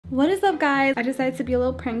What is up, guys? I decided to be a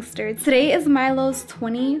little prankster. Today is Milo's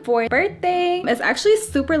 24th birthday. It's actually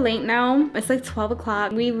super late now. It's like 12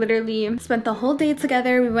 o'clock. We literally spent the whole day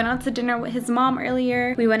together. We went out to dinner with his mom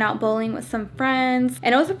earlier. We went out bowling with some friends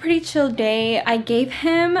and it was a pretty chill day. I gave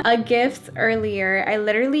him a gift earlier. I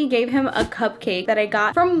literally gave him a cupcake that I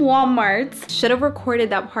got from Walmart. Should have recorded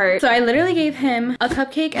that part. So I literally gave him a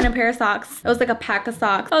cupcake and a pair of socks. It was like a pack of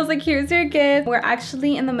socks. I was like, here's your gift. We're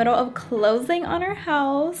actually in the middle of closing on our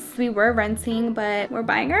house. We were renting, but we're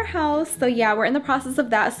buying our house. So yeah, we're in the process of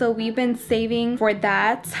that. So we've been saving for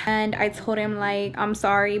that. And I told him like, I'm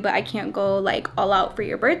sorry, but I can't go like all out for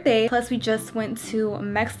your birthday. Plus we just went to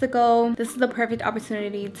Mexico. This is the perfect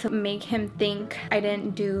opportunity to make him think I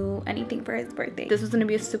didn't do anything for his birthday. This was gonna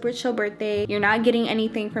be a super chill birthday. You're not getting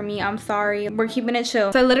anything from me. I'm sorry. We're keeping it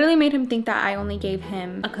chill. So I literally made him think that I only gave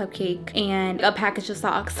him a cupcake and a package of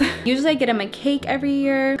socks. Usually I get him a cake every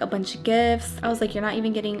year, a bunch of gifts. I was like, you're not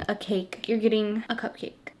even getting a cake, you're getting a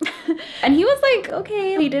cupcake. And he was like,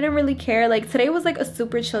 okay. He didn't really care. Like today was like a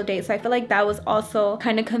super chill day, so I feel like that was also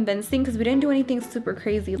kind of convincing because we didn't do anything super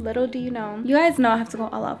crazy. Little do you know, you guys know I have to go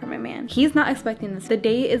all out for my man. He's not expecting this. The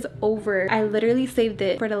day is over. I literally saved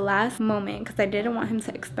it for the last moment because I didn't want him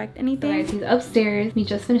to expect anything. So guys, he's upstairs. We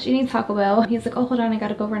just finished eating Taco Bell. He's like, oh, hold on, I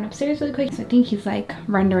gotta go run upstairs really quick. So I think he's like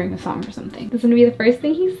rendering a song or something. This is gonna be the first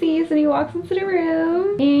thing he sees when he walks into the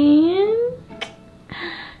room. And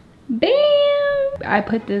bam! I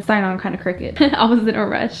put this sign on kind of crooked. I was in a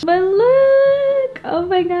rush. But look! Oh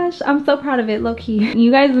my gosh. I'm so proud of it, low-key.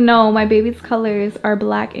 You guys know my baby's colors are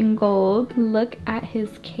black and gold. Look at his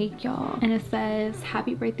cake, y'all. And it says,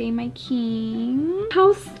 happy birthday, my king.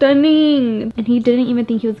 How stunning! And he didn't even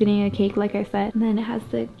think he was getting a cake, like I said. And then it has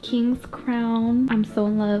the king's crown. I'm so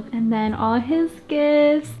in love. And then all his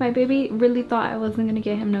gifts. My baby really thought I wasn't gonna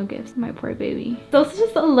get him no gifts. My poor baby. So it's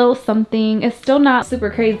just a little something. It's still not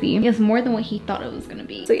super crazy. It's more than what he thought it was gonna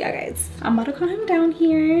be. So yeah, guys, I'm about to calm him down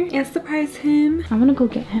here and surprise him. I'm gonna go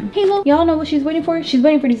get him. Halo, y'all know what she's waiting for? She's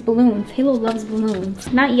waiting for these balloons. Halo loves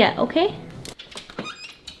balloons. Not yet, okay?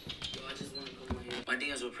 My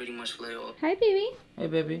DMs were pretty much flared off. Hi, baby. Hey,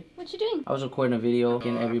 baby. What you doing? I was recording a video,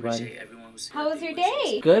 getting everybody. How was your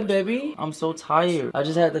day? Good, baby. I'm so tired. I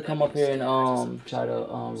just had to come up here and try to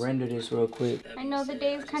render this real quick. I know the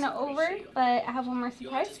day is kind of over, but I have one more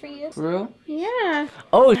surprise for you. For real? Yeah.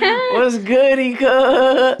 Oh, what's good,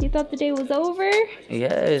 Ika? You thought the day was over?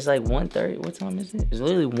 Yeah, it's like 1:30. What time is it? It's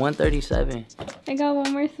literally 1:37. I got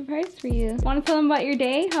one more surprise for you. Want to tell them about your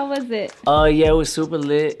day? How was it? Yeah, it was super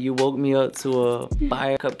lit. You woke me up to a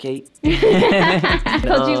fire cupcake. I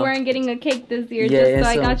told you weren't getting a cake this year, yeah, just so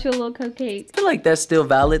I got you a little cupcake. I feel like that's still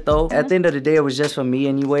valid though. At the end of the day, it was just for me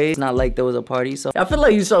anyway. It's not like there was a party, so I feel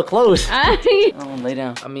like you so close. Lay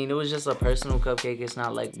down. I mean, it was just a personal cupcake. It's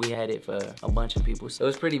not like we had it for a bunch of people. So it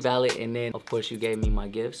was pretty valid. And then, of course, you gave me my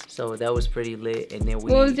gifts, so that was pretty lit. And then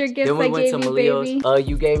we. What was your gift? Then we went to Malios. Baby?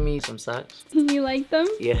 You gave me some socks. You like them?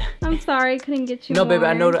 Yeah. I'm sorry, I couldn't get you. No, more. baby,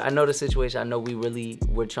 I know the situation. I know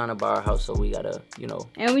we're trying to buy our house, so we gotta, you know.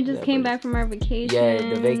 And we just came back from our vacation. Yeah,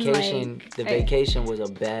 the vacation. Like, the vacation was a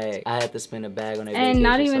bag. I had to spend a bag on it. And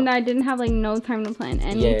not even that, I didn't have like no time to plan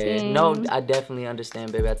anything. Yeah, no, I definitely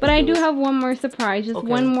understand, baby. But I do have one more surprise, just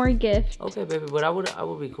one more gift. Okay, baby, but I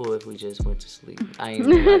would be cool if we just went to sleep. I ain't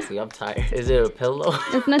gonna lie to you, I'm tired. Is it a pillow?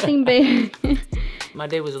 It's nothing big. My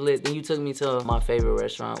day was lit. Then you took me to my favorite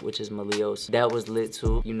restaurant, which is Malios. That was lit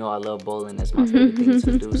too. You know I love bowling. That's my favorite thing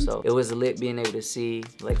to do. So it was lit being able to see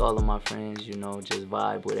like all of my friends, you know, just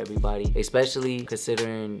vibe with everybody. Especially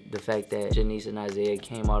considering the fact that Janice and Isaiah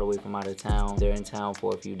came all the way from out of town. They're in town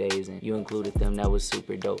for a few days and you included them. That was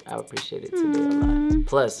super dope. I appreciate it today a lot.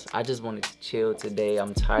 Plus, I just wanted to chill today.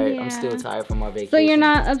 I'm tired. Yeah. I'm still tired from our vacation. So you're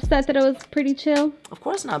not upset that it was pretty chill? Of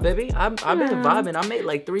course not, baby. I've been vibing. I made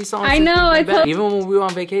like 3 songs. I know. Even when we were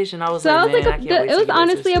on vacation, I was like, man, I can't wait. It was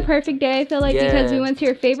honestly a perfect day, I feel like, because we went to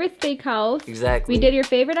your favorite steakhouse. Exactly. We did your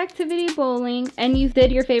favorite activity, bowling, and you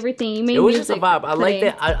did your favorite thing. You made music. It was just a vibe. I like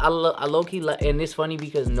that. I low-key, and it's funny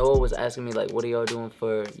because Noah was asking me, like, what are y'all doing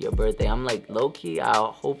for your birthday? I'm like, low-key, I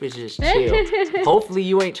hope it's just chill. Hopefully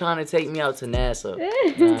you ain't trying to take me out to NASA.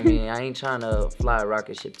 You know what I mean? I ain't trying to fly a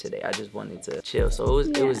rocket ship today. I just wanted to chill. So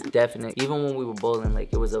it was definite. Even when we were bowling,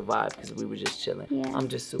 like, it was a vibe because we were just chilling. Yeah. I'm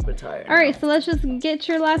just super tired. All right, so let's just get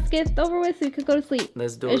your last gift over with so you could go to sleep.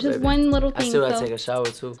 Let's do it, It's just one little thing. I still gotta take a shower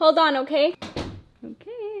too. Hold on, okay?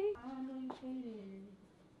 Okay.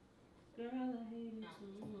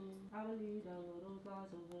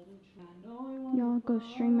 Y'all go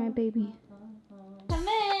stream my baby. Come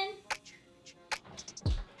in.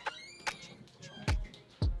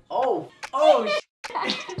 Oh, Oh.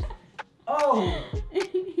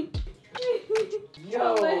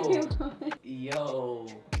 Yo. Yo.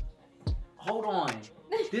 Hold on.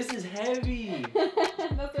 This is heavy.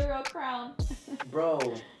 That's a real crown. Bro.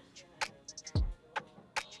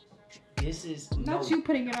 This is not you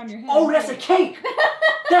putting it on your head. Oh, that's a cake.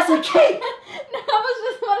 That's a cake. No, I was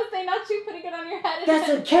just about to say not you putting it on your head. That's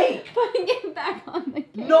a cake. Putting it back on the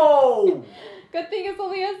cake. No. Good thing it's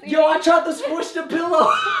only us. Yo, I tried to squish the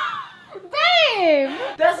pillow. Babe.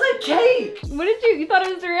 That's a cake. What did you thought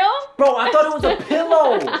it was real? Bro, I thought it was a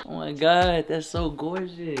pillow. Oh my God, that's so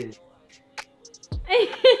gorgeous.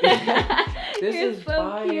 This is so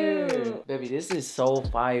fire. Cute. Baby, this is so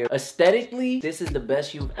fire. Aesthetically, this is the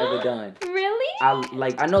best you've ever done. Really?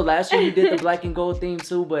 I know last year you did the black and gold theme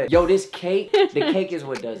too, but yo, this cake, the cake is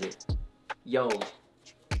what does it. Yo.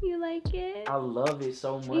 You like it? I love it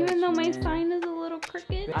so much. Even though my sign is a little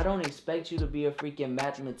crooked. I don't expect you to be a freaking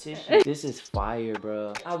mathematician. This is fire,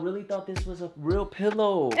 bro. I really thought this was a real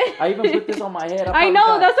pillow. I even put this on my head. I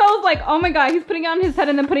know, that's why I was like, oh my God, he's putting it on his head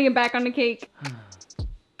and then putting it back on the cake.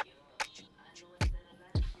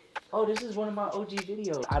 Oh, this is one of my OG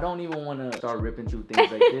videos. I don't even want to start ripping through things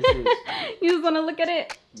like this. You just want to look at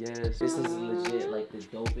it? Yes, this is legit like the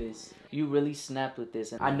dopest. You really snapped with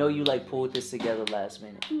this. And I know you like pulled this together last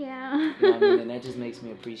minute. Yeah. You know what I mean? And that just makes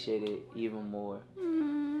me appreciate it even more.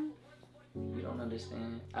 Mm. You don't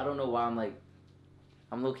understand. I don't know why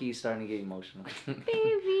I'm low-key starting to get emotional.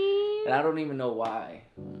 Baby. And I don't even know why.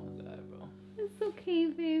 Oh my God, bro. It's okay,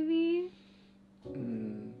 baby.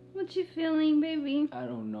 Mm. What you feeling, baby? I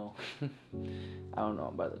don't know. I don't know.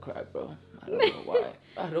 I'm about to cry, bro. I don't know why.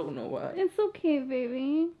 I don't know why. It's okay,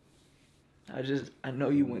 baby. I know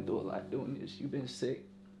you went through a lot doing this. You've been sick.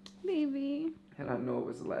 Baby. And I know it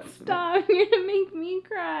was the last minute. Stop. You're gonna make me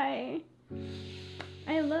cry.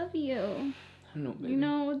 I love you. I know, baby. You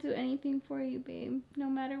know I'll do anything for you, babe. No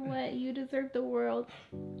matter what. You deserve the world.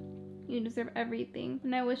 You deserve everything.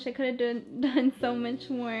 And I wish I could have done so much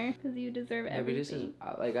more. Because you deserve everything. This is,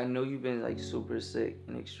 I know you've been, super sick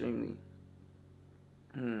and extremely.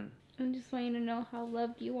 I just want you to know how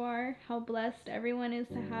loved you are. How blessed everyone is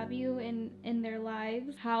to have you in their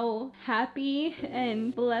lives. How happy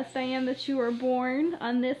and blessed I am that you were born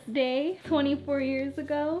on this day 24 years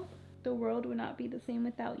ago. The world would not be the same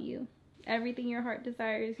without you. Everything your heart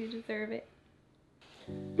desires, you deserve it.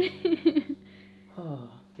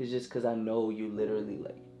 It's just because I know you literally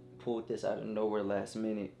pulled this out of nowhere last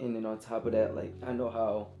minute, and then on top of that, I know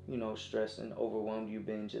how stressed and overwhelmed you've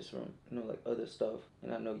been just from other stuff,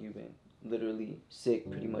 and I know you've been literally sick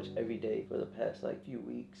pretty much every day for the past few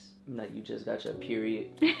weeks. You just got your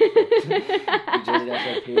period. You just got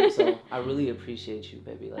your period, so I really appreciate you,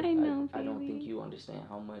 baby. I know, I don't baby. think you understand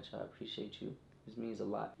how much I appreciate you. This means a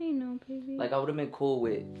lot. I know, baby. I would have been cool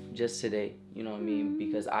with just today, you know what I mean?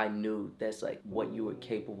 Because I knew that's what you were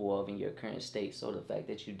capable of in your current state. So the fact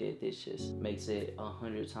that you did this just makes it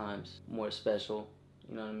 100 times more special,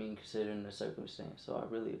 you know what I mean? Considering the circumstance. So I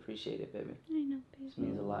really appreciate it, baby. I know, baby. This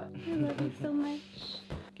means a lot. I love you so much.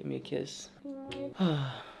 Give me a kiss.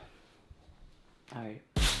 Alright.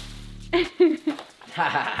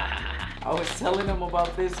 I was telling them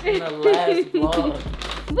about this in the last vlog.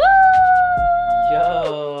 Woo!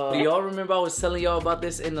 Yo, do y'all remember I was telling y'all about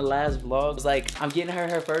this in the last vlog? It was I'm getting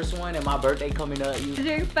her first one and my birthday coming up. Did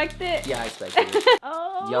you expect it? Yeah, I expected it.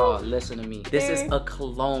 Oh. Y'all, listen to me. This is a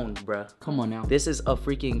cologne, bruh. Come on now. This is a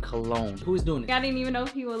freaking cologne. Who's doing it? I didn't even know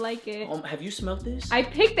if he would like it. Have you smelled this? I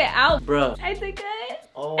picked it out. Bruh. I did good.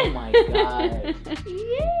 Oh my God.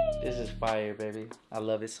 Yay. This is fire, baby. I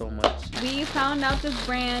love it so much. We found out this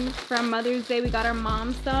brand from Mother's Day. We got our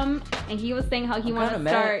mom some, and he was saying how he wanted to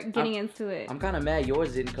start getting into it. I'm kind of mad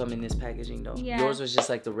yours didn't come in this packaging though. Yeah. Yours was just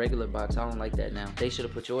the regular box. I don't like that now. They should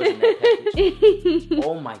have put yours in that package.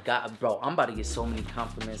 Oh my God, bro. I'm about to get so many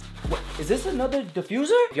compliments. What, is this another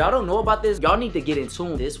diffuser? If y'all don't know about this, y'all need to get in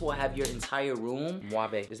tune. This will have your entire room.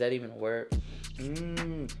 Muave. Is that even a word?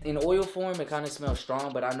 In oil form, it kind of smells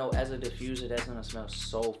strong, but I know as a diffuser, that's gonna smell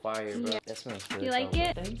so fire, bro. Yeah. That smells good. You like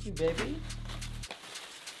it? Thank you, baby.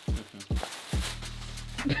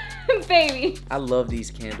 Baby. I love these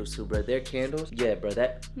candles too, bro. They're candles. Yeah, bro.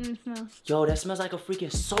 That. Smells. Yo, that smells like a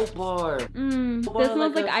freaking soap bar. This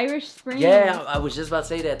smells like Irish Spring. Yeah, I was just about to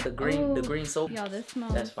say that. The green soap. Yo, this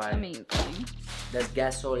smells. That's fire. Amazing. That's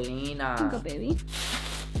gasolina. Go, baby.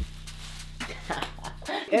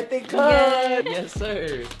 Ethicas. Yes. Yes,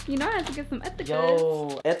 sir. You know I have to get some Ethicas.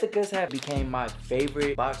 Yo, Ethicas have became my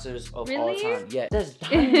favorite boxers of all Really? time. Yeah, that's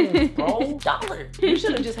diamonds, bro. Dollar. You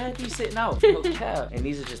should have just had these sitting out. No cap. And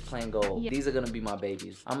these are just plain gold. Yeah. These are gonna be my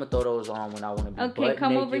babies. I'm gonna throw those on when I want to be Okay, butt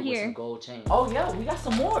come naked over with here. some gold chain. Oh yeah, we got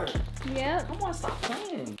some more. Yep. Come on, stop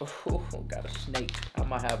playing. Oh, got a snake. I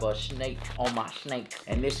might have a snake on my snake.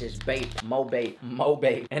 And this is bait, mo bait, mo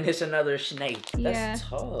bait. And it's another snake. That's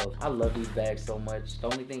tough. I love these bags so much. The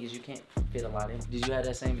only thing is you can't fit a lot in. Did you have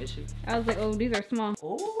that same issue? I was like, oh, these are small.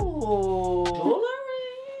 Oh,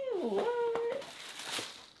 jewelry.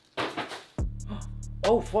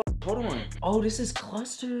 Oh, fuck. Hold on. Oh, this is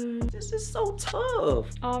clustered. This is so tough.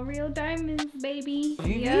 All real diamonds, baby.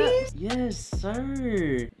 Yep. Yes,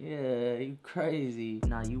 sir. Yeah, you crazy.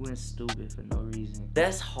 Nah, you went stupid for no reason.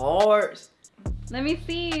 That's hard. Let me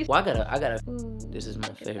see. Well, I gotta. Ooh, This is my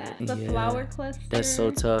favorite. The flower cluster. That's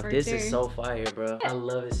so tough. Right This there. is so fire, bro. I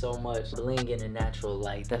love it so much. Bling in a natural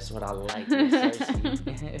light. That's what I like. Yes,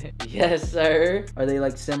 sir. Yes, sir. Are they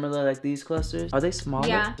like similar like these clusters? Are they smaller?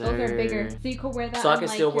 Yeah, those are bigger. Sir. So you could wear that. So I on, can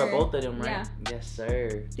like, still wear your- both of them, right? Yeah. Yes,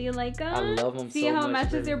 sir. Do you like them? I love them See so how much, it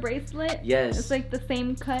matches baby. your bracelet? Yes. It's like the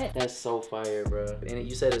same cut. That's so fire, bro. And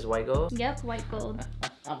you said it's white gold? Yep, white gold.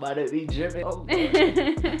 I'm about to be dripping. Oh,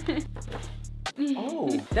 oh,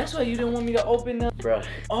 that's why you didn't want me to open them, bro.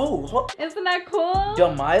 Oh, Isn't that cool?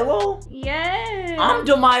 DeMilo? Yes. I'm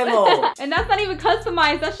DeMilo. And that's not even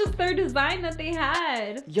customized. That's just their design that they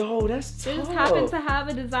had. Yo, that's They tough. just happen to have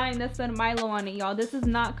a design that said Milo on it, y'all. This is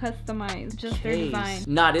not customized. Just their design.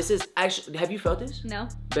 Nah, this is actually. Have you felt this? No.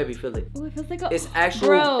 Baby, feel it. Oh, it feels like a. It's actual.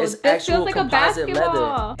 Bro, it's this actual feels like a composite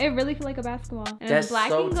basketball. leather. It really feels like a basketball. And That's it's black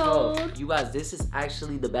so and gold. tough. You guys, this is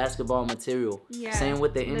actually the basketball material. Yeah. Same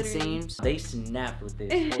with the literally. inseams. They snapped with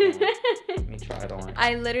this. Hold on. Let me try it on.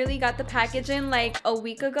 I literally got the package in like a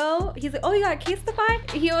week ago. He's like, oh, you got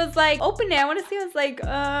Casetify? He was like, open it. I want to see. I was like,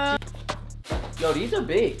 Yo, these are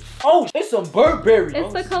big. Oh, it's some Burberry.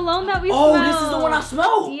 It's the cologne that we Oh, smell. this is the one I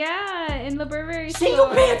smell. Yeah, in the Burberry See, you store.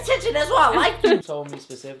 pay attention. That's why I like you. Told me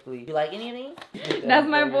specifically. You like anything? That's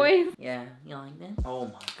my voice. Yeah, you like that? Oh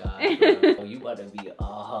my god, bro. You about to be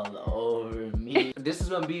all over me. This is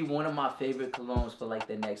gonna be one of my favorite colognes for like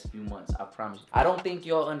the next few months. I promise you. I don't think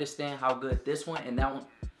y'all understand how good this one and that one,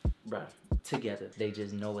 bruh, together. They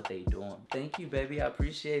just know what they doing. Thank you, baby. I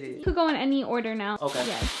appreciate it. You could go in any order now. Okay.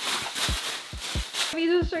 Yes. We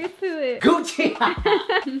just straight to it. Gucci.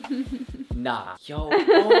 Nah. Yo.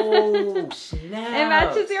 Oh, snap. It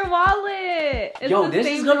matches your wallet. It's Yo, the this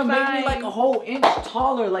same is gonna make me design. like a whole inch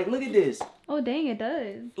taller. Like, look at this. Oh, dang, it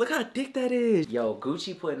does. Look how thick that is. Yo,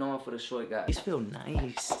 Gucci putting on for the short guy. These feel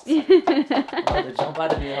nice. I'm about to jump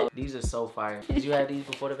out of here. These are so fire. Did you have these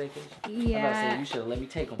before the vacation? I'm about to say, Yeah, you should have let me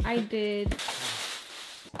take them. I did.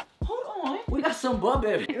 Hold on. We got some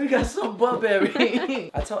Burberry. We got some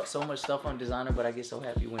Burberry. I talk so much stuff on designer, but I get so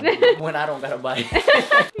happy when I don't gotta buy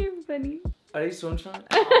it. You're funny. Are these swim trunks?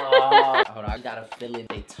 Hold on, I gotta feel it.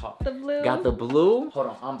 They talk. The blue. Got the blue. Hold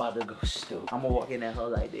on, I'm about to go stupid. I'm gonna walk in that hole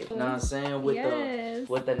like this. You know what I'm saying?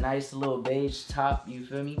 With the nice little beige top. You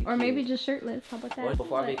feel me? Or maybe just shirtless. How about that?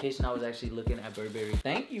 Before our vacation, I was actually looking at Burberry.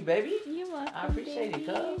 Thank you, baby. You're welcome. I appreciate it,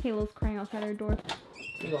 cuz. Halo's crying outside our door.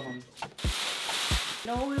 You go home.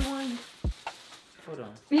 No, we won. Hold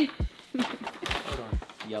on. Hold on.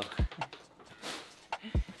 Yo.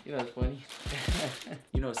 You know what's funny?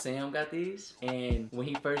 You know Sam got these, and when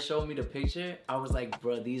he first showed me the picture, I was like,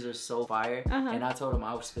 bro, these are so fire. And I told him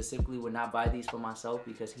I specifically would not buy these for myself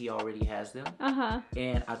because he already has them.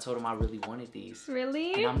 And I told him I really wanted these.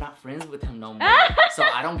 Really? And I'm not friends with him no more, so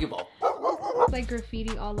I don't give a. It's like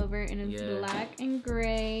graffiti all over, and it's black and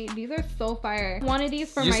gray. These are so fire. One of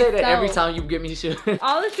these for you myself. say that every time you get me shoes.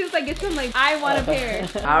 All the shoes I get to, I'm like, I want a pair.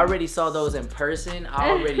 I already saw those in person. I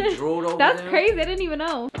already drooled over That's them. crazy. I didn't even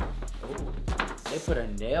know. Ooh, they put a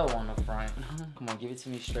nail on the front. Come on, give it to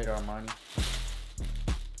me straight, Armani.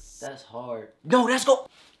 That's hard. No, let's go.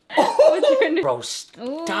 Bro,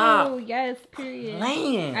 stop. Oh, yes, period.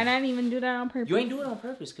 Playing. And I didn't even do that on purpose. You ain't do it on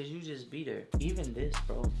purpose because you just beat her. Even this,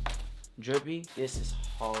 bro. Drippy, this is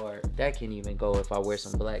hard. That can't even go if I wear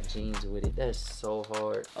some black jeans with it. That's so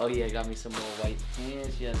hard. Oh yeah, got me some more white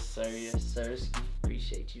pants. Yes, sir. Yes, sir.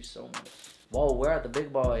 Appreciate you so much. Whoa, where are the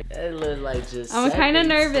big boy? That looks like just. I'm kind of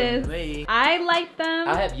nervous. Me. I like them.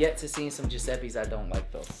 I have yet to see some Giuseppe's I don't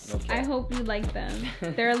like though. No cap. I hope you like them.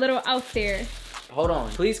 They're a little out there. Hold on.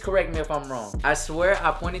 Please correct me if I'm wrong. I swear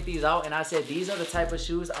I pointed these out and I said these are the type of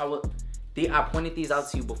shoes I would. I pointed these out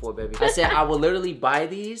to you before, baby. I said I will literally buy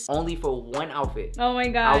these only for one outfit. Oh my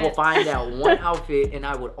god. I will find that one outfit and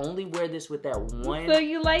I would only wear this with that one. So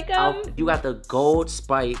you like them? You got the gold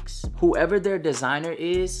spikes. Whoever their designer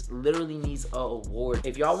is literally needs an award.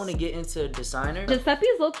 If y'all want to get into designer, Giuseppe's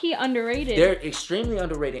low-key underrated. they're extremely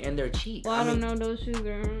underrated and they're cheap. Well, I don't know, those shoes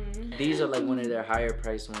are... These are like one of their higher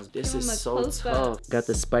priced ones. This Give is them a so close-up. tough. Got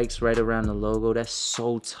the spikes right around the logo. That's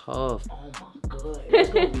so tough. Oh my god. It's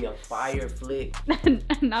gonna be a fire flick.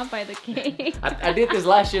 Not by the cake. I did this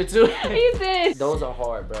last year too. You did. Those are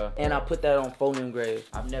hard, bro. And I put that on foam engraved.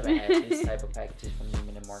 I've never had this type of packages from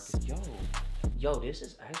Neiman and Marcus. Yo, this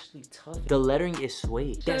is actually tough. The lettering is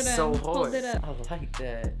suede. That's so hard. Hold it up. I like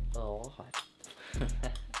that a lot.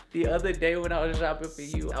 The other day when I was shopping for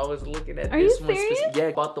you, I was looking at this one. Yeah,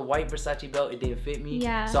 I bought the white Versace belt. It didn't fit me.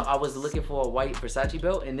 Yeah. So I was looking for a white Versace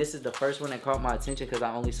belt, and this is the first one that caught my attention because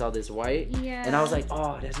I only saw this white. Yeah. And I was like,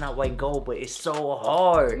 oh, that's not white gold, but it's so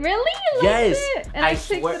hard. Really? You Yes. liked it? And I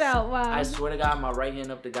picked it out. Wow. I swear to God, my right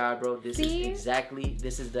hand up to God, bro. This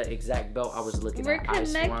is the exact belt I was looking We're at.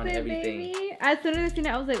 connected, I swear on everything. baby. As soon as I seen it,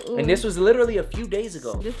 I was like, ooh. And this was literally a few days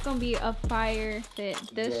ago. This is gonna be a fire fit.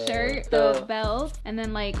 This shirt, the belt, and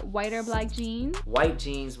then like white or black jeans. White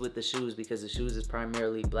jeans with the shoes because the shoes is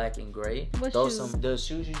primarily black and gray. What those shoes? The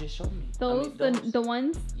shoes you just showed me. Those, the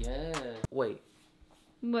ones? Yeah. Wait.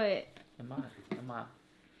 What? Am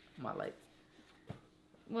I like?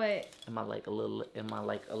 What? Am I like a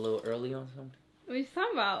little early on something? What you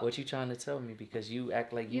talking about? What you trying to tell me? Because you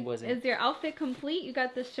act like you wasn't. Is your outfit complete? You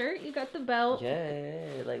got the shirt, you got the belt.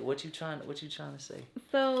 Yeah, like what you trying to say?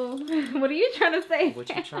 So, what are you trying to say? What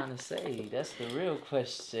you trying to say? That's the real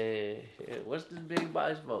question. What's this big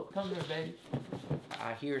box for? Come here, baby.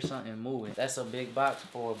 I hear something moving. That's a big box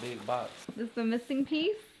for a big box. This is the missing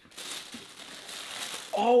piece.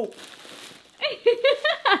 Oh.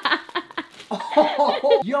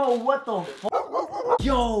 Oh. Yo, what the fuck?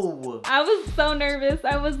 Yo! I was so nervous.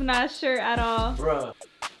 I was not sure at all. Bruh.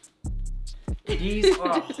 These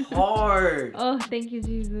are hard. Oh, thank you,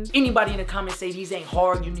 Jesus. Anybody in the comments say these ain't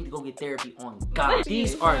hard, you need to go get therapy on God.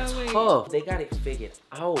 These are tough. They got it figured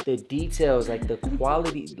out. The details, like the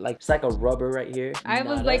quality, like it's like a rubber right here. I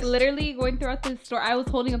was like literally going throughout the store. I was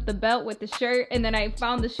holding up the belt with the shirt, and then I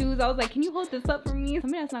found the shoes. I was like, can you hold this up for me?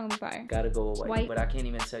 Something that's not gonna be fire. Gotta go with white. But I can't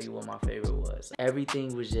even tell you what my favorite was.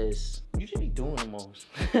 Everything was just, you should be doing the most.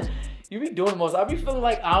 You be doing the most. I be feeling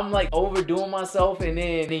like I'm like overdoing myself, and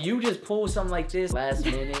then you just pull something like this last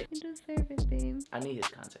minute. You deserve it, babe. I need his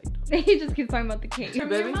contact. He just keeps talking about the cake. Hey,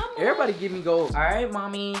 baby. Everybody give me gold. All right,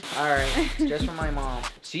 mommy. All right, just for my mom.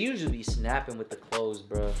 She usually be snapping with the clothes,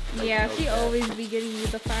 bro. Like, yeah, she always be getting you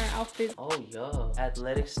the fire outfit. Oh yeah,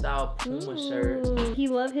 athletic style Puma shirt. He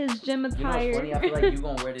love his gym attire. You know what's funny? I feel like you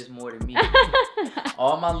gonna wear this more than me.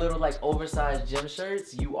 All my little like oversized gym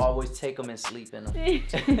shirts, you always take them and sleep in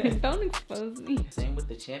them. Don't expose me. Same with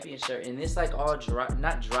the champion shirt, and it's like all dry,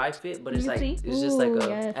 not dry fit, but it's like see? it's just like a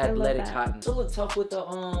yes, athletic cotton. It'll look tough with the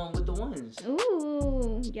ones.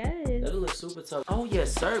 Ooh, yes. It'll look super tough. Oh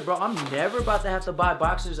yes, sir, bro. I'm never about to have to buy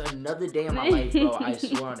boxers another day in my life, bro. I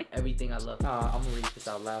swear on everything I love. I'm gonna read this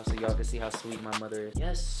out loud so y'all can see how sweet my mother is.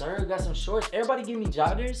 Yes, sir. Got some shorts. Everybody give me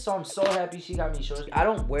joggers, so I'm so happy she got me shorts. I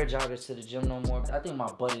don't wear joggers to the gym no more. I think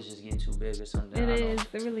my butt is just getting too big or something. It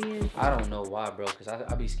really is. I don't know why, bro, because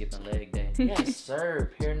I be skipping leg day. Yes,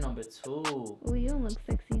 sir. Pair number 2. Oh, you don't look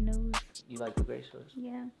sexy nose. You like the gray shorts?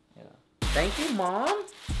 Yeah. Yeah. Thank you, Mom.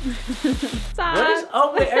 Stop. What is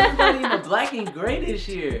up with everybody in the black and gray this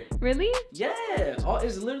year? Really? Yeah.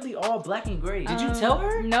 It's literally all black and gray. Did you tell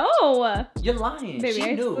her? No. You're lying. Baby,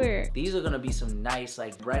 she knew. I swear. These are going to be some nice,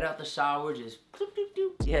 like, right out the shower, just doop, doop,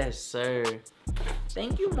 doop. Yes, sir.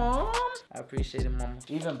 Thank you, Mom. I appreciate it, Mama.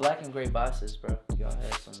 Even black and gray boxes, bro. Y'all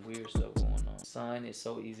had some weird stuff going on. Son, it's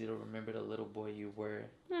so easy to remember the little boy you were.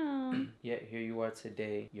 Oh. Yet here you are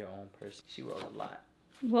today, your own person. She wrote a lot.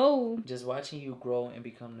 Whoa. Just watching you grow and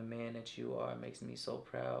become the man that you are makes me so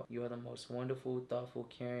proud. You are the most wonderful, thoughtful,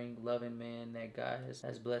 caring, loving man that God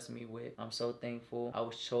has blessed me with. I'm so thankful I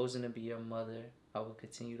was chosen to be your mother. I will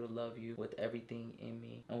continue to love you with everything in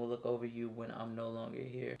me and will look over you when I'm no longer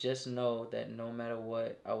here. Just know that no matter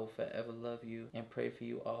what, I will forever love you and pray for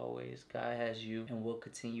you always. God has you and will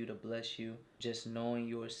continue to bless you. Just knowing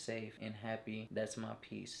you are safe and happy, that's my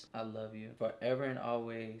peace. I love you forever and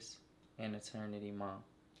always in eternity, Mom.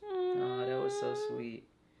 Oh, that was so sweet.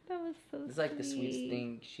 That was so sweet. It's like the sweetest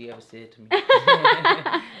thing she ever said to me.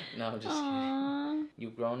 No, I'm just kidding.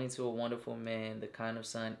 You've grown into a wonderful man, the kind of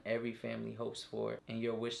son every family hopes for, and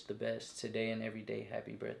your wish the best today and every day.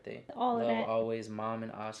 Happy birthday. All of that. Love always, Mom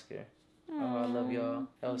and Oscar. Oh, I love y'all.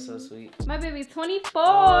 That was so sweet. My baby's 24. Oh,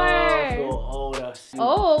 I feel older.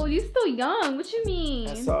 Oh, you still young. What you mean?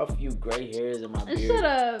 I saw a few gray hairs in my beard. Shut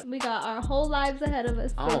up. We got our whole lives ahead of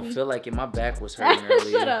us. I don't feel like it. My back was hurting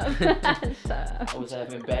earlier. Shut up. Shut up. I was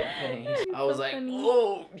having back pain. I was so like, funny.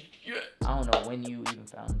 oh, shit. I don't know when you even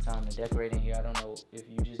found time to decorate in here. I don't know if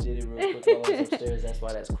you just did it real quick while I was upstairs. That's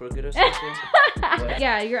why that's crooked or something. But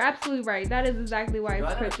yeah, you're absolutely right. That is exactly why I it's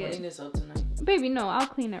gotta crooked. clean this up tonight? Baby, no, I'll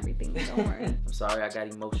clean everything. Don't worry. I'm sorry, I got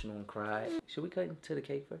emotional and cried. Should we cut into the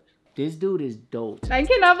cake first? This dude is dope. I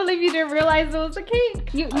cannot believe you didn't realize it was a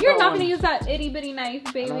cake. You're not gonna use that itty bitty knife,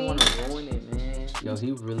 baby. I don't want to ruin it, man. Yo,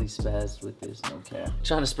 he really spazzed with this, no cap.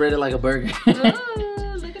 Trying to spread it like a burger. Ooh,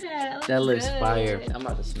 look at that. That looks good. fire. I'm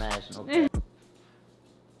about to smash, no cap.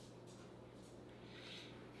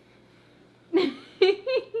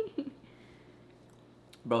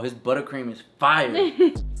 Bro, his buttercream is fire.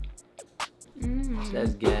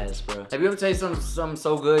 That's gas, bro. Have you ever tasted something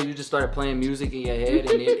so good you just started playing music in your head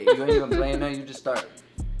and you ain't even playing nothing, you just start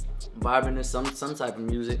vibing to some type of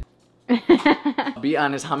music? Be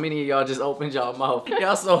honest, how many of y'all just opened y'all mouth?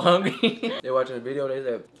 Y'all so hungry. They watching the video, they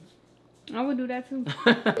said, I would do that too.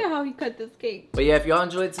 Look at how he cut this cake. But yeah, if y'all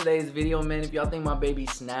enjoyed today's video, man, if y'all think my baby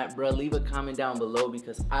snapped, bro, leave a comment down below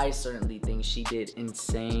because I certainly think she did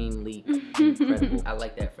insanely incredible. I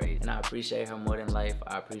like that phrase. And I appreciate her more than life.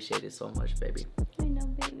 I appreciate it so much, baby. I know,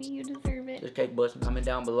 baby. You deserve it. This cake bust, comment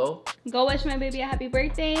down below. Go wish my baby a happy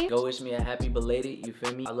birthday. Go wish me a happy belated, you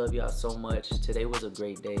feel me? I love y'all so much. Today was a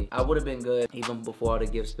great day. I would have been good even before all the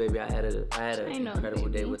gifts, baby. I had an incredible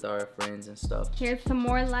day with our friends and stuff. Here's some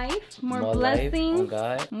more life, more life, blessings, oh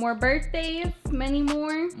God. More birthdays, many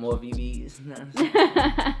more. More VBs.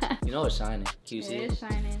 You know it's shining. You see It is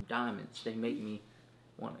shining. Diamonds, they make me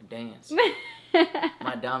want to dance.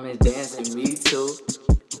 My diamonds dancing, me too.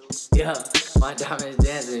 Yeah, my diamonds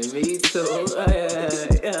dancing, me too.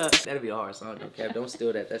 Yeah. That'd be a hard song, though, Cap. Don't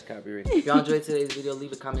steal that. That's copyright. If y'all enjoyed today's video,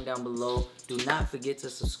 leave a comment down below. Do not forget to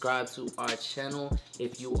subscribe to our channel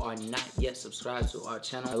if you are not yet subscribed to our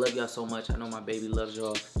channel. I love y'all so much. I know my baby loves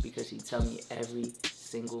y'all because she tells me every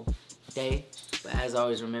single day. But as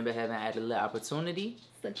always, remember, heaven added a little opportunity.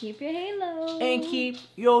 So keep your halo. And keep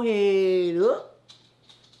your head up.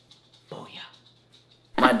 Oh, yeah.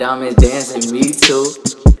 My diamonds dancing, me too.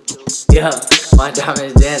 Yeah, my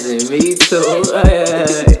diamonds dancing, me too.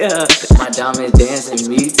 Yeah. My diamonds dancing,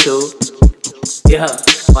 me too. Yeah,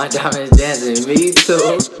 my diamonds dancing, me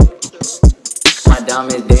too. My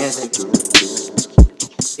diamonds dancing.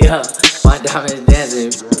 Yeah, my diamonds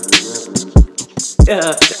dancing.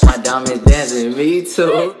 Yeah, my diamonds dancing, me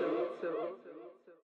too.